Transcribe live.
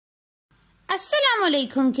Assalamu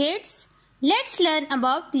alaikum kids. Let's learn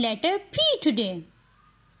about letter P today.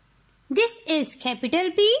 This is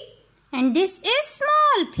capital P and this is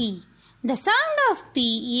small p. The sound of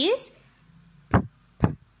P is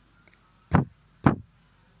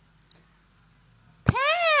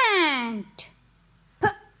pant.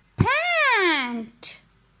 Pant.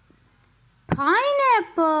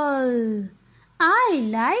 Pineapple. I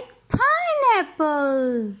like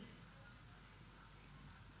pineapple.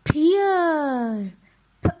 Pear.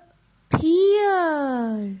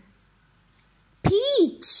 Pear.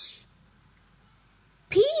 Peach.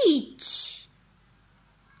 Peach.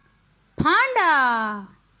 Panda.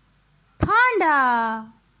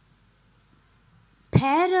 Panda.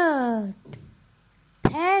 Parrot.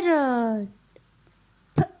 Parrot.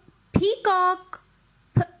 Peacock.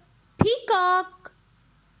 Peacock.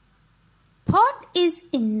 Pot is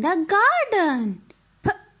in the garden.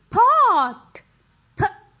 Pot.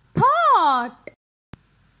 Pot.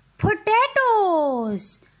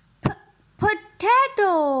 Potatoes.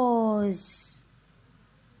 Potatoes.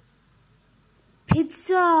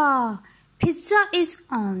 Pizza. Pizza is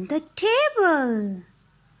on the table.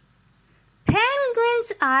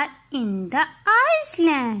 Penguins are in the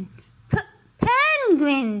Iceland.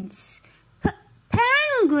 Penguins.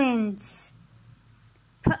 Penguins.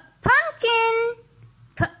 Pumpkin.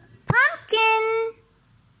 Pumpkin.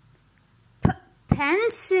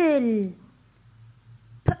 Pencil.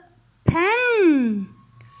 Pen.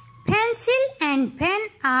 Pencil and pen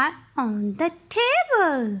are on the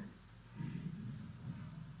table.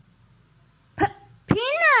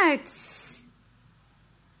 Peanuts.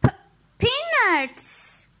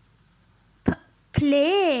 Peanuts.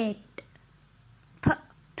 Plate.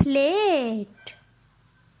 Plate.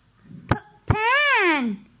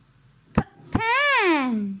 Pan.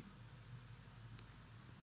 Pan.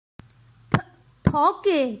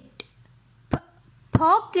 Pocket.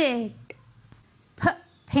 Pocket.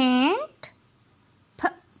 Paint.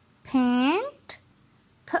 Paint.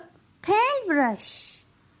 Paintbrush.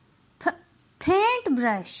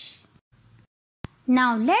 Paintbrush.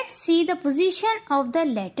 Now let's see the position of the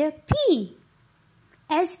letter P.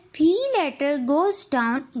 As P letter goes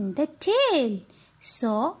down in the tail,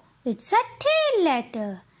 so it's a tail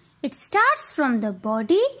letter. It starts from the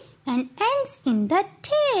body and ends in the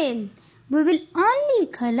tail. We will only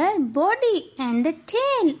color body and the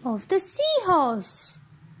tail of the seahorse.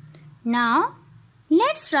 Now,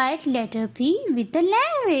 let's write letter P with the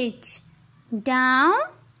language. Down,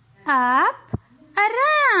 up,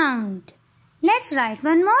 around. Let's write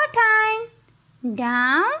one more time.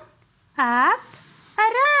 Down, up,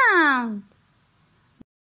 around.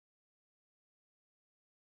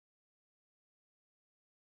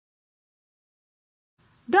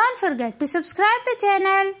 Don't forget to subscribe the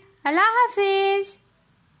channel. Allah Hafiz.